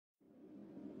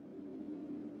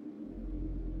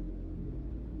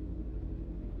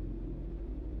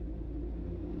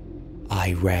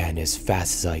I ran as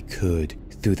fast as I could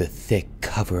through the thick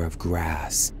cover of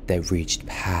grass that reached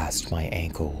past my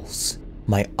ankles.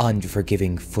 My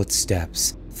unforgiving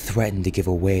footsteps threatened to give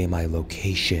away my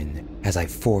location as I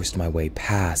forced my way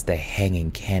past the hanging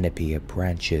canopy of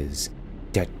branches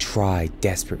that tried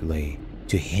desperately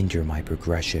to hinder my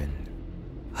progression.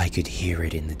 I could hear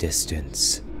it in the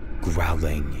distance,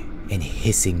 growling and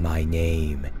hissing my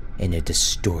name in a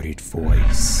distorted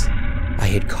voice. I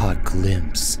had caught a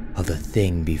glimpse of the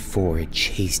thing before it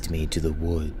chased me into the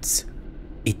woods.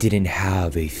 It didn't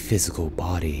have a physical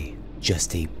body,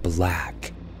 just a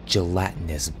black,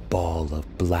 gelatinous ball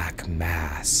of black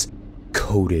mass,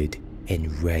 coated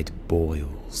in red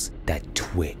boils that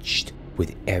twitched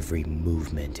with every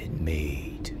movement it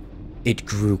made. It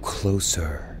grew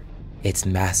closer, its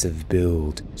massive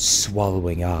build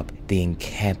swallowing up the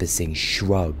encompassing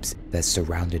shrubs that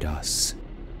surrounded us.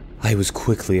 I was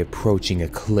quickly approaching a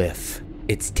cliff,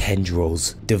 its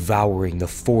tendrils devouring the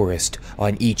forest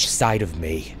on each side of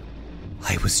me.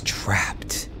 I was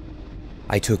trapped.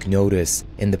 I took notice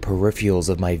in the peripherals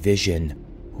of my vision,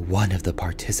 one of the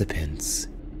participants.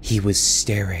 He was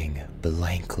staring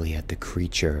blankly at the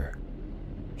creature,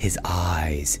 his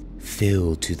eyes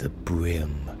filled to the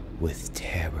brim with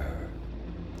terror.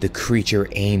 The creature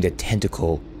aimed a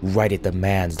tentacle right at the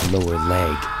man's lower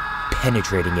leg,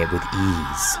 penetrating it with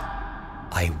ease.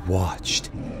 I watched,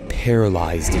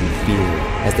 paralyzed in fear,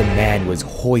 as the man was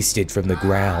hoisted from the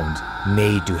ground,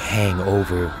 made to hang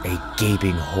over a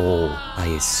gaping hole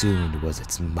I assumed was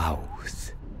its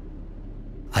mouth.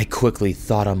 I quickly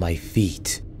thought on my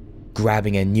feet,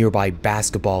 grabbing a nearby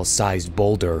basketball-sized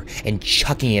boulder and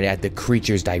chucking it at the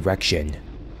creature's direction.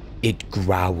 It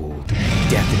growled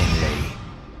deafeningly.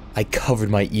 I covered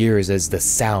my ears as the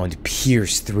sound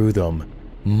pierced through them,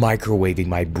 microwaving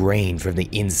my brain from the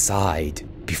inside.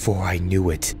 Before I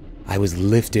knew it, I was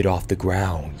lifted off the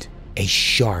ground, a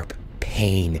sharp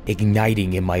pain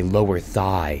igniting in my lower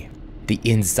thigh. The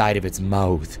inside of its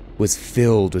mouth was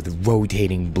filled with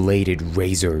rotating bladed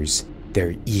razors,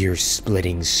 their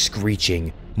ear-splitting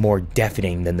screeching more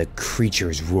deafening than the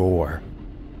creature's roar.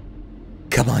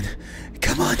 "Come on,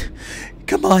 come on,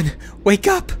 come on, wake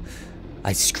up!"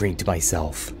 I screamed to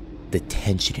myself. The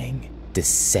tensioning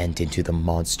descent into the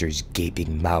monster's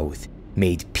gaping mouth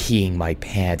made peeing my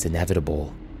pants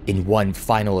inevitable. In one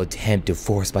final attempt to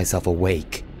force myself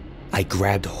awake, I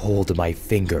grabbed hold of my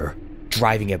finger,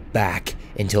 driving it back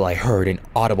until I heard an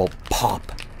audible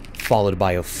pop, followed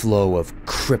by a flow of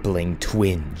crippling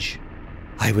twinge.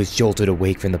 I was jolted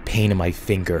awake from the pain in my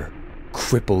finger,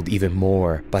 crippled even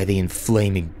more by the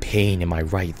inflaming pain in my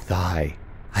right thigh.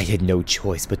 I had no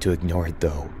choice but to ignore it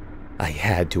though. I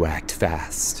had to act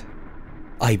fast.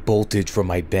 I bolted from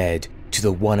my bed to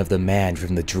the one of the man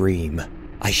from the dream.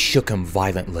 I shook him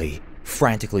violently,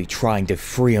 frantically trying to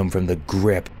free him from the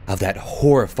grip of that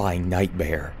horrifying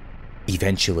nightmare.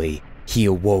 Eventually, he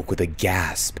awoke with a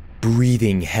gasp,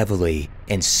 breathing heavily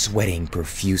and sweating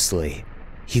profusely.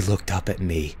 He looked up at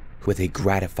me with a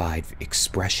gratified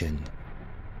expression.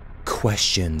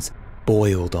 Questions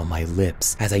boiled on my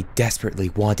lips as I desperately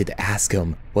wanted to ask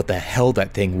him what the hell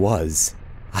that thing was.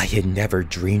 I had never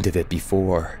dreamed of it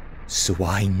before, so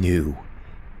I knew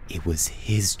it was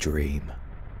his dream,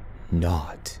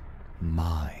 not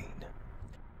mine.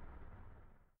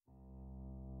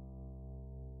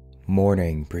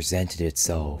 Morning presented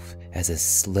itself as a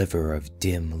sliver of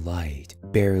dim light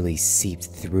barely seeped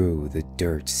through the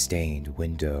dirt-stained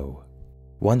window.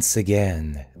 Once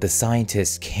again, the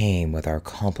scientists came with our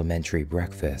complimentary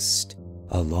breakfast,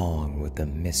 along with the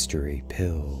mystery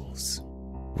pills.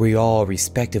 We all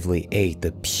respectively ate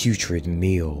the putrid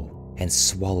meal and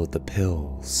swallowed the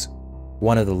pills.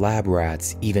 One of the lab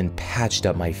rats even patched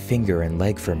up my finger and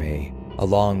leg for me,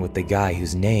 along with the guy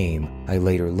whose name I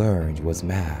later learned was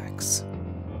Max.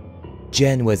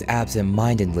 Jen was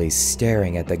absent-mindedly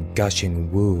staring at the gushing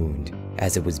wound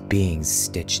as it was being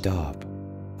stitched up.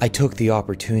 I took the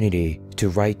opportunity to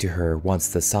write to her once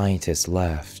the scientist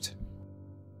left.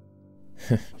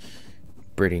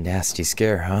 Pretty nasty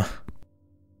scare, huh?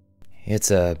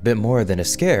 It's a bit more than a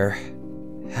scare.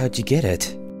 How'd you get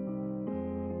it?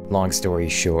 Long story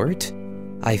short,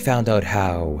 I found out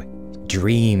how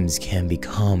dreams can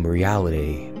become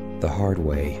reality the hard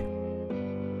way.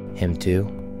 Him too?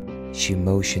 She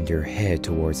motioned her head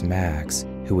towards Max,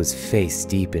 who was face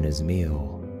deep in his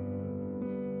meal.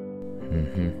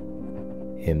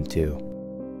 Him too.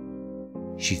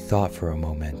 She thought for a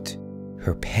moment,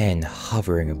 her pen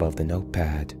hovering above the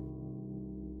notepad.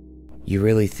 You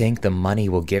really think the money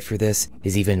we'll get for this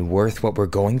is even worth what we're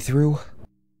going through?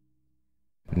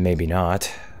 Maybe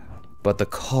not, but the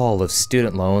call of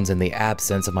student loans and the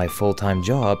absence of my full-time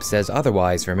job says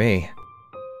otherwise for me.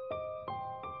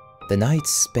 The night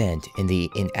spent in the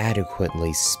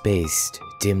inadequately spaced,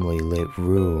 dimly lit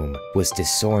room was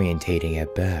disorientating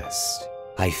at best.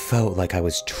 I felt like I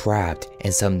was trapped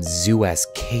in some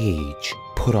zoo-esque cage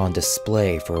put on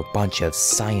display for a bunch of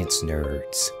science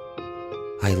nerds.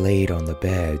 I laid on the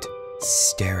bed,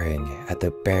 staring at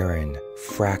the barren,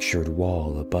 fractured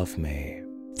wall above me,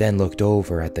 then looked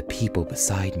over at the people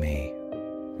beside me.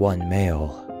 One male,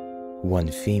 one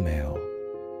female.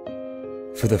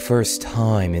 For the first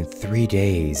time in 3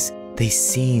 days, they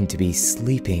seemed to be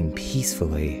sleeping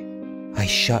peacefully. I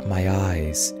shut my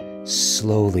eyes,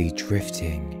 slowly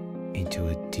drifting into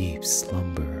a deep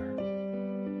slumber.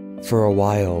 For a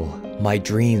while, my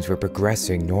dreams were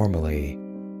progressing normally,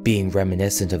 being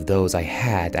reminiscent of those I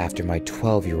had after my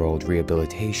 12-year-old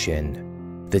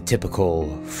rehabilitation. The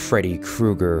typical Freddy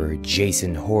Krueger,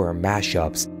 Jason horror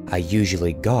mashups I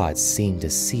usually got seemed to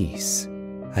cease.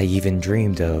 I even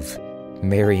dreamed of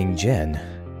marrying Jen.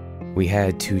 We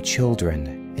had 2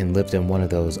 children and lived in one of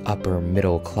those upper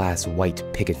middle class white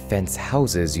picket fence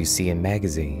houses you see in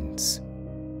magazines.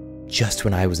 Just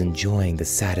when I was enjoying the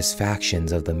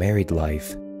satisfactions of the married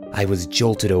life, I was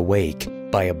jolted awake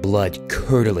by a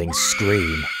blood-curdling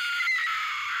scream.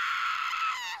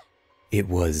 It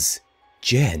was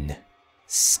Jen.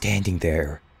 Standing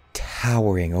there,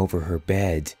 towering over her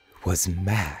bed, was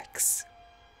Max.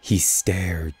 He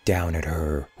stared down at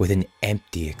her with an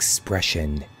empty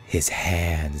expression, his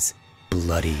hands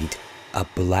bloodied. A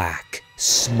black,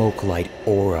 smoke-light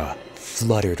aura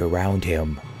fluttered around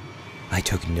him. I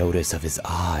took notice of his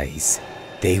eyes.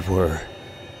 They were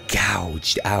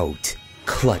gouged out,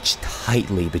 clutched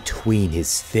tightly between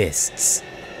his fists.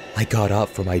 I got up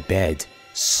from my bed,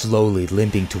 slowly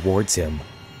limping towards him,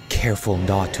 careful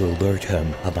not to alert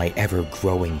him of my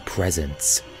ever-growing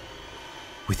presence.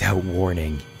 Without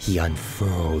warning, he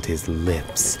unfurled his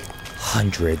lips.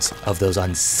 Hundreds of those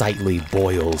unsightly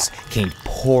boils came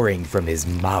pouring from his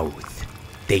mouth.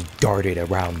 They darted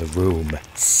around the room,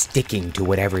 sticking to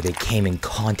whatever they came in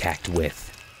contact with.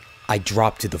 I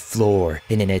dropped to the floor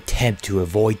in an attempt to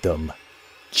avoid them.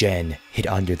 Jen hid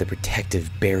under the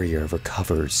protective barrier of her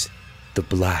covers. The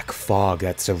black fog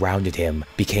that surrounded him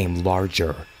became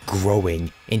larger,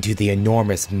 growing into the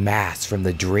enormous mass from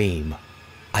the dream.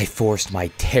 I forced my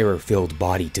terror-filled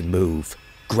body to move,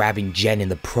 grabbing Jen in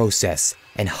the process,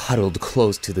 and huddled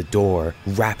close to the door,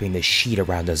 wrapping the sheet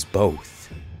around us both.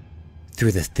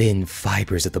 Through the thin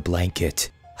fibers of the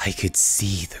blanket, I could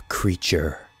see the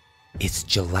creature. Its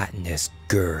gelatinous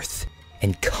girth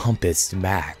encompassed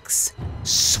Max,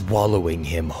 swallowing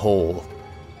him whole.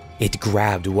 It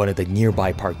grabbed one of the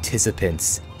nearby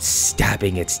participants,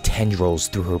 stabbing its tendrils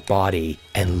through her body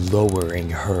and lowering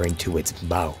her into its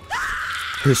mouth.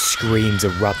 Her screams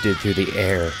erupted through the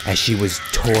air as she was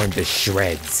torn to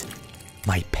shreds.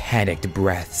 My panicked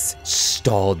breaths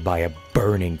stalled by a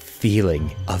burning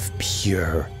feeling of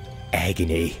pure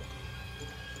agony.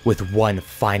 With one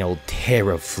final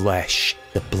tear of flesh,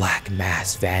 the black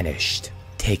mass vanished,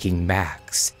 taking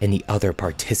Max and the other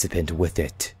participant with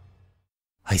it.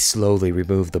 I slowly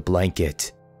removed the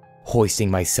blanket,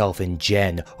 hoisting myself and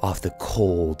Jen off the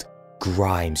cold,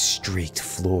 grime-streaked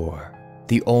floor.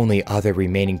 The only other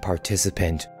remaining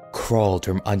participant crawled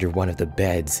from under one of the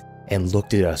beds and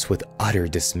looked at us with utter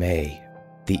dismay.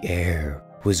 The air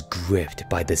was gripped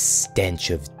by the stench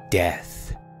of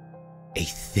death. A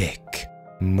thick,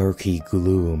 murky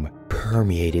gloom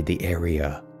permeated the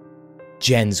area.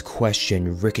 Jen's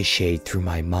question ricocheted through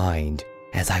my mind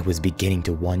as I was beginning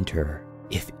to wonder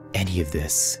if any of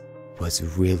this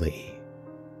was really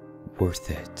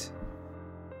worth it.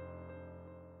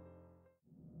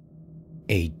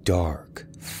 A dark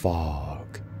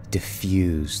fog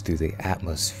diffused through the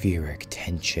atmospheric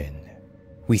tension.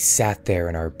 We sat there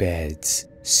in our beds,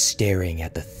 staring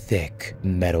at the thick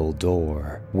metal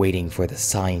door, waiting for the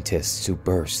scientists to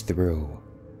burst through.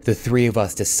 The 3 of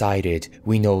us decided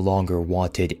we no longer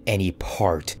wanted any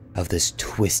part of this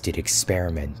twisted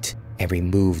experiment and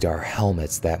removed our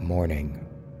helmets that morning.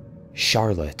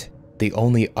 Charlotte, the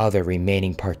only other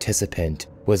remaining participant,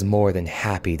 was more than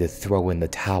happy to throw in the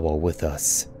towel with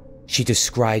us. She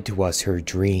described to us her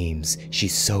dreams she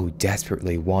so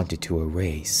desperately wanted to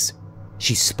erase.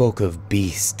 She spoke of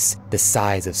beasts the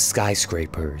size of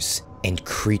skyscrapers and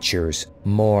creatures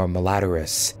more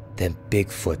malodorous than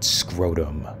Bigfoot's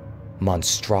scrotum,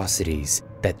 monstrosities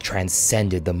that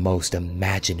transcended the most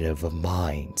imaginative of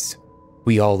minds.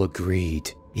 We all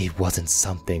agreed it wasn't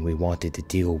something we wanted to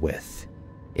deal with,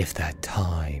 if that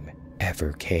time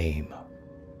ever came.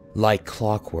 Like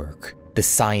clockwork, The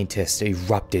scientists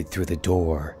erupted through the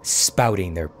door,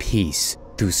 spouting their piece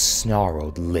through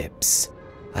snarled lips.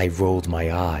 I rolled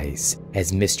my eyes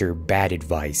as Mr. Bad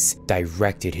Advice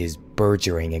directed his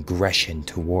burgeoning aggression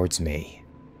towards me.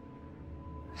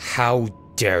 How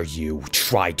dare you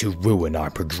try to ruin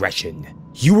our progression?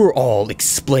 You were all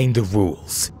explained the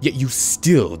rules, yet you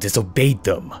still disobeyed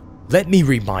them. Let me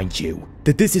remind you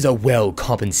that this is a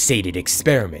well-compensated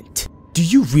experiment. Do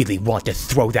you really want to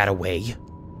throw that away?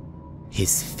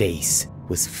 His face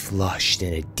was flushed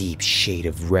in a deep shade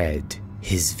of red,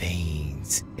 his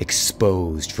veins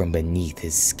exposed from beneath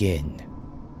his skin.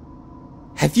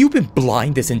 Have you been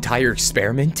blind this entire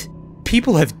experiment?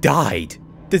 People have died.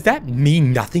 Does that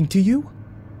mean nothing to you?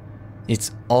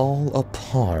 It's all a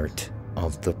part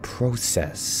of the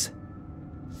process.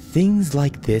 Things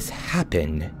like this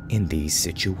happen in these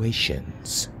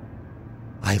situations.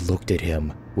 I looked at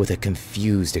him with a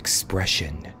confused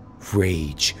expression.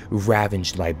 Rage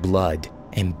ravaged my blood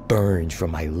and burned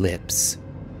from my lips.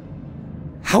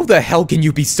 How the hell can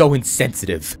you be so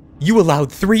insensitive? You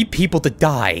allowed 3 people to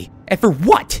die, and for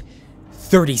what?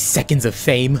 30 seconds of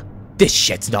fame? This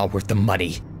shit's not worth the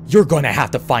money. You're gonna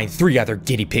have to find 3 other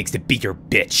guinea pigs to be your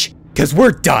bitch, 'cause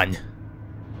we're done!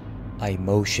 I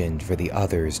motioned for the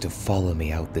others to follow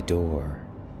me out the door.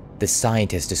 The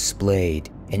scientist displayed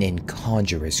an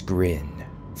incongruous grin,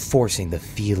 forcing the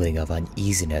feeling of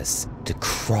uneasiness to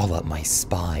crawl up my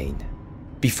spine.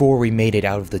 Before we made it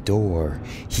out of the door,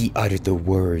 he uttered the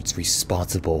words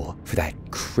responsible for that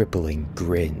crippling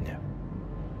grin.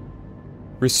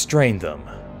 Restrain them.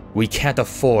 We can't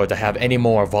afford to have any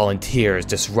more volunteers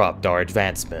disrupt our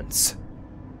advancements.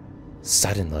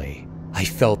 Suddenly, I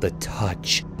felt the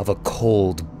touch of a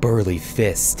cold, burly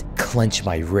fist clench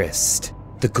my wrist.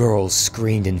 The girls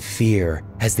screamed in fear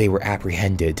as they were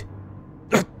apprehended.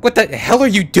 What the hell are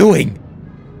you doing?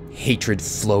 Hatred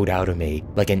flowed out of me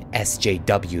like an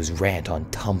SJW's rant on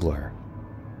Tumblr.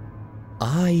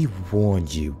 I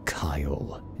warned you,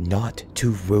 Kyle, not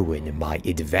to ruin my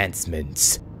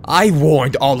advancements. I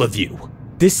warned all of you.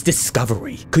 This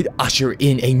discovery could usher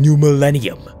in a new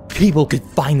millennium. People could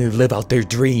finally live out their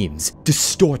dreams,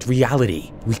 distort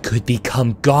reality. We could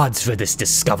become gods for this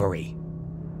discovery.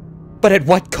 But at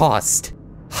what cost?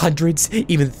 Hundreds,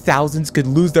 even thousands could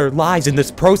lose their lives in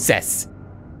this process.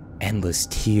 Endless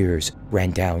tears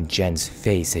ran down Jen's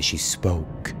face as she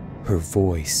spoke, her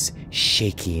voice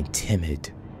shaky and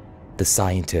timid. The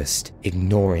scientist,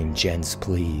 ignoring Jen's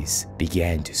pleas,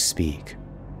 began to speak.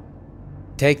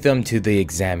 Take them to the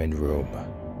examine room.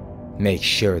 Make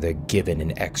sure they're given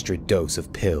an extra dose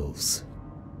of pills.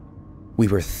 We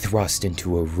were thrust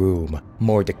into a room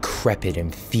more decrepit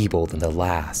and feeble than the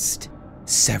last.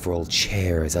 Several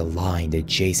chairs aligned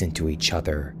adjacent to each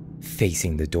other,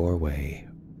 facing the doorway.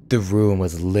 The room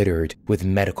was littered with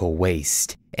medical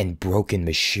waste and broken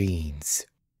machines.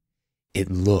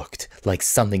 It looked like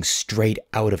something straight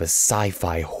out of a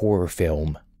sci-fi horror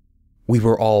film. We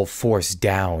were all forced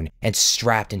down and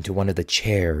strapped into one of the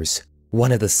chairs.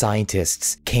 One of the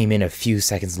scientists came in a few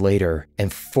seconds later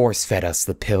and force-fed us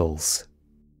the pills.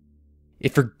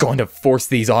 If you're going to force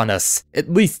these on us, at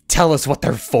least tell us what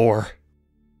they're for.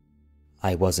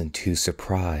 I wasn't too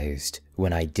surprised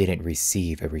when I didn't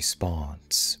receive a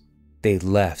response. They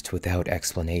left without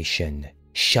explanation,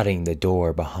 shutting the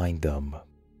door behind them.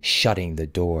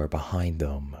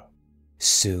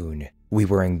 Soon, we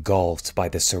were engulfed by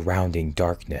the surrounding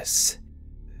darkness.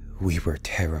 We were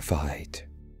terrified.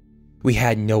 We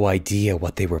had no idea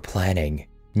what they were planning,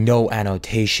 no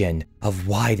annotation of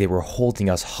why they were holding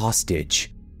us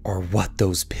hostage, or what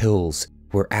those pills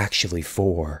were actually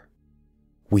for.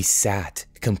 We sat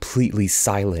completely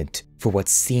silent for what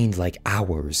seemed like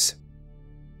hours.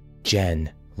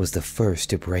 Jen was the first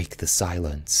to break the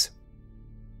silence.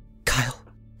 Kyle,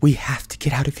 we have to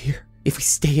get out of here. If we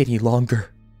stay any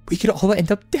longer, we could all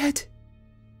end up dead.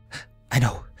 I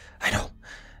know.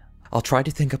 I'll try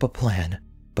to think up a plan,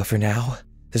 but for now,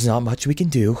 there's not much we can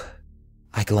do.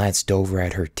 I glanced over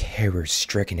at her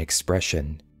terror-stricken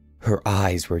expression. Her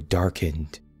eyes were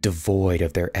darkened, devoid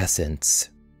of their essence.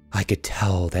 I could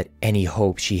tell that any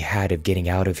hope she had of getting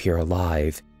out of here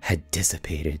alive had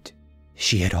dissipated.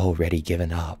 She had already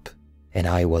given up, and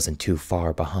I wasn't too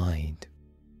far behind.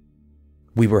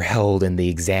 We were held in the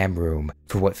exam room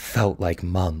for what felt like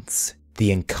months,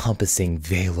 the encompassing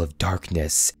veil of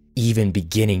darkness even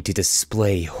beginning to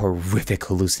display horrific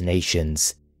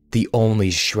hallucinations, the only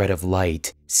shred of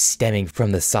light stemming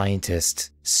from the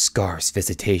scientist's scarce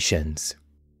visitations.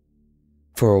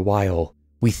 For a while,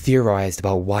 we theorized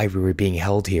about why we were being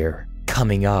held here,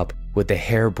 coming up with the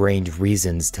harebrained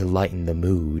reasons to lighten the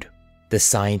mood. The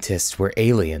scientists were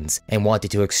aliens and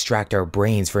wanted to extract our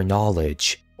brains for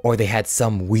knowledge, or they had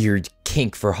some weird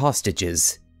kink for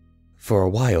hostages. For a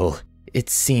while, it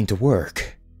seemed to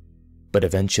work. But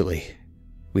eventually,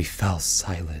 we fell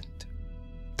silent.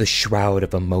 The shroud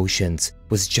of emotions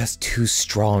was just too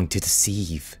strong to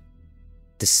deceive.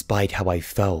 Despite how I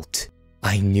felt,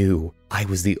 I knew I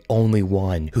was the only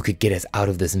one who could get us out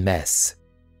of this mess.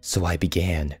 So I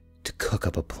began to cook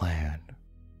up a plan.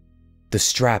 The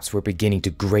straps were beginning to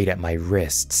grate at my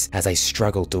wrists as I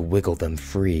struggled to wiggle them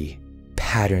free.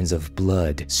 Patterns of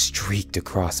blood streaked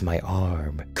across my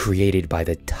arm, created by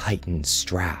the tightened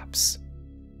straps.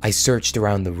 I searched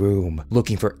around the room,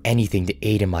 looking for anything to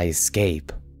aid in my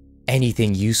escape.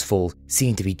 Anything useful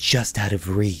seemed to be just out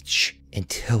of reach,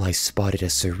 until I spotted a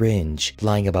syringe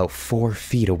lying about 4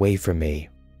 feet away from me.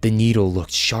 The needle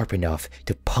looked sharp enough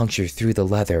to puncture through the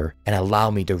leather and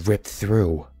allow me to rip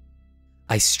through.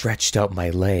 I stretched out my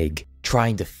leg,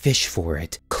 trying to fish for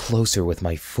it closer with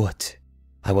my foot.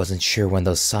 I wasn't sure when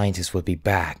those scientists would be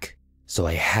back, so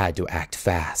I had to act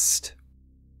fast.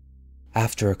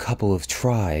 After a couple of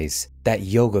tries, that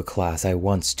yoga class I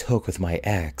once took with my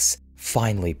ex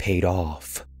finally paid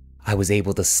off. I was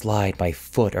able to slide my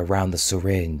foot around the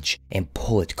syringe and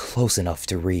pull it close enough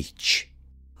to reach.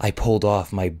 I pulled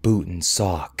off my boot and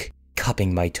sock,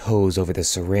 cupping my toes over the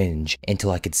syringe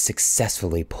until I could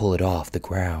successfully pull it off the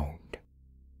ground.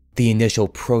 The initial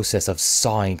process of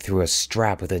sawing through a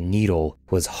strap with a needle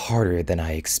was harder than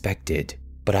I expected,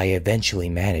 but I eventually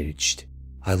managed.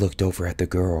 I looked over at the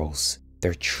girls.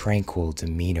 Their tranquil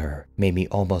demeanor made me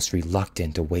almost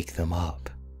reluctant to wake them up,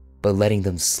 but letting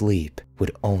them sleep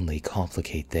would only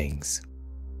complicate things.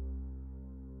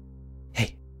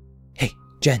 Hey,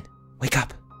 Jen, wake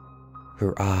up!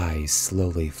 Her eyes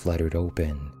slowly fluttered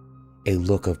open. A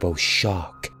look of both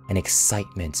shock and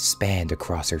excitement spanned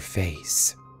across her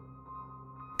face.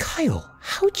 Kyle,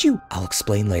 how'd you— I'll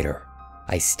explain later,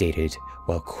 I stated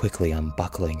while quickly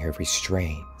unbuckling her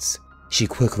restraints. She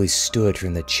quickly stood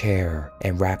from the chair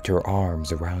and wrapped her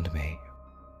arms around me.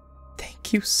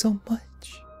 Thank you so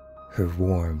much. Her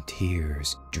warm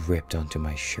tears dripped onto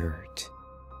my shirt.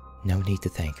 No need to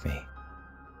thank me.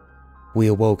 We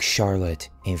awoke Charlotte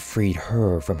and freed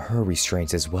her from her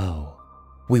restraints as well.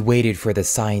 We waited for the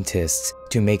scientists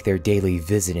to make their daily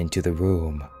visit into the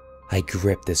room. I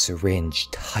gripped the syringe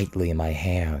tightly in my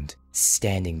hand,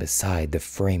 standing beside the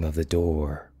frame of the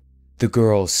door. The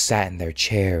girls sat in their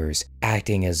chairs,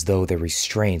 acting as though the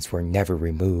restraints were never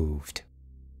removed.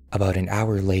 About an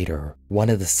hour later, one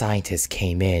of the scientists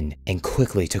came in and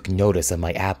quickly took notice of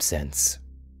my absence.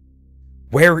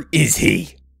 Where is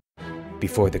he?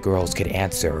 Before the girls could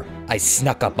answer, I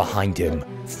snuck up behind him,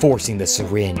 forcing the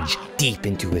syringe deep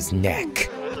into his neck.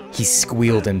 He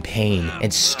squealed in pain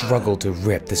and struggled to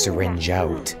rip the syringe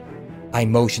out. I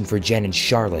motioned for Jen and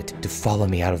Charlotte to follow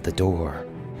me out of the door.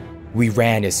 We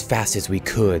ran as fast as we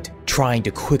could, trying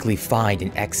to quickly find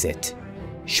an exit.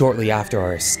 Shortly after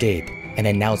our escape, an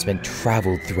announcement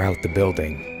traveled throughout the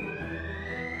building.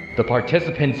 The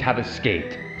participants have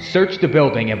escaped. Search the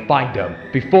building and find them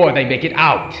before they make it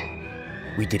out!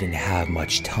 We didn't have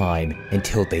much time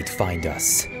until they'd find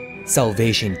us.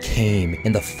 Salvation came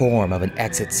in the form of an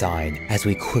exit sign as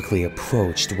we quickly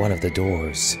approached one of the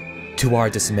doors. To our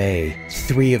dismay,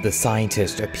 3 of the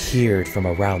scientists appeared from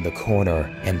around the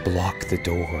corner and blocked the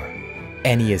door.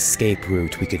 Any escape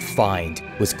route we could find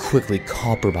was quickly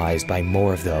compromised by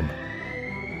more of them.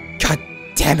 God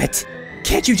damn it!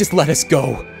 Can't you just let us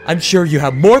go? I'm sure you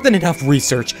have more than enough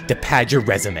research to pad your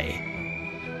resume.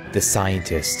 The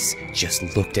scientists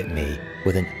just looked at me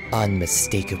with an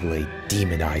unmistakably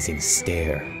demonizing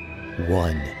stare.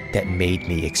 One that made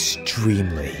me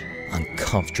extremely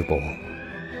uncomfortable.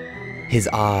 His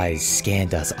eyes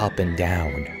scanned us up and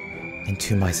down, and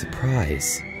to my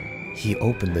surprise, he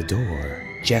opened the door,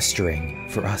 gesturing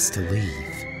for us to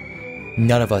leave.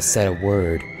 None of us said a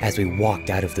word as we walked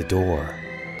out of the door.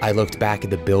 I looked back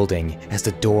at the building as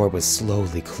the door was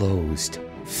slowly closed,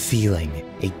 feeling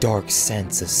a dark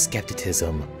sense of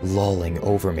skepticism lulling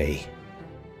over me.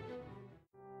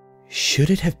 Should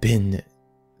it have been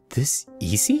this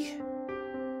easy?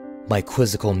 My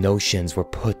quizzical notions were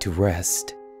put to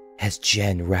rest as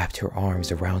Jen wrapped her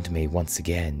arms around me once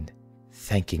again,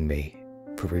 thanking me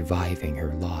for reviving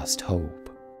her lost hope.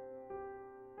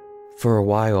 For a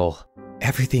while,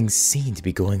 everything seemed to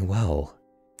be going well.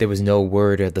 There was no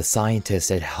word of the scientists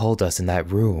that held us in that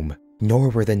room, nor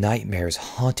were the nightmares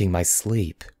haunting my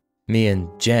sleep. Me and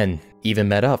Jen even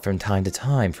met up from time to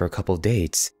time for a couple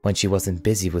dates when she wasn't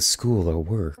busy with school or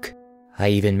work. I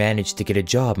even managed to get a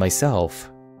job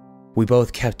myself. We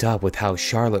both kept up with how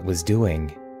Charlotte was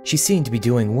doing. She seemed to be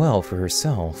doing well for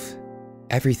herself.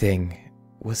 Everything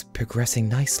was progressing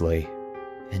nicely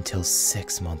until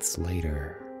 6 months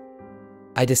later.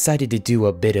 I decided to do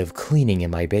a bit of cleaning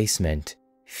in my basement,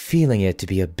 feeling it to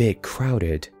be a bit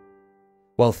crowded.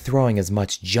 While throwing as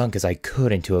much junk as I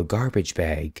could into a garbage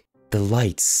bag, the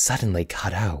lights suddenly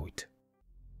cut out.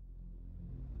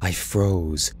 I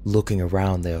froze, looking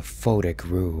around the photic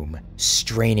room,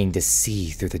 straining to see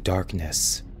through the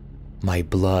darkness. My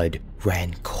blood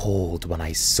ran cold when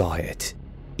I saw it.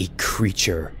 A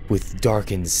creature with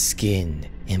darkened skin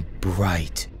and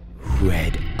bright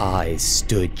red eyes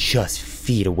stood just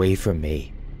feet away from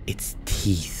me, its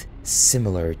teeth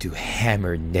similar to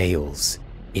hammered nails.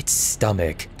 Its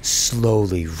stomach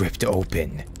slowly ripped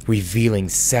open, revealing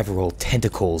several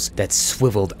tentacles that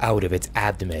swiveled out of its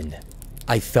abdomen.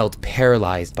 I felt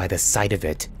paralyzed by the sight of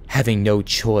it, having no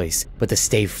choice but to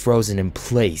stay frozen in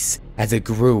place as it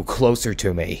grew closer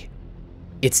to me.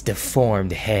 Its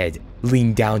deformed head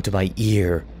leaned down to my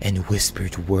ear and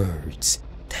whispered words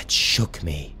that shook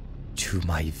me to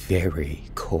my very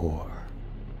core.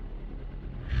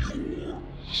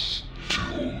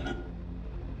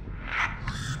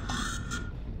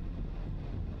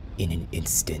 In an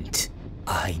instant,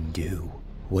 I knew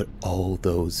what all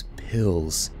those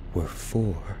pills were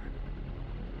for.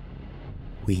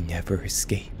 We never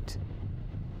escaped.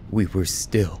 We were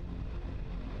still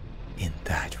in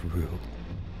that room.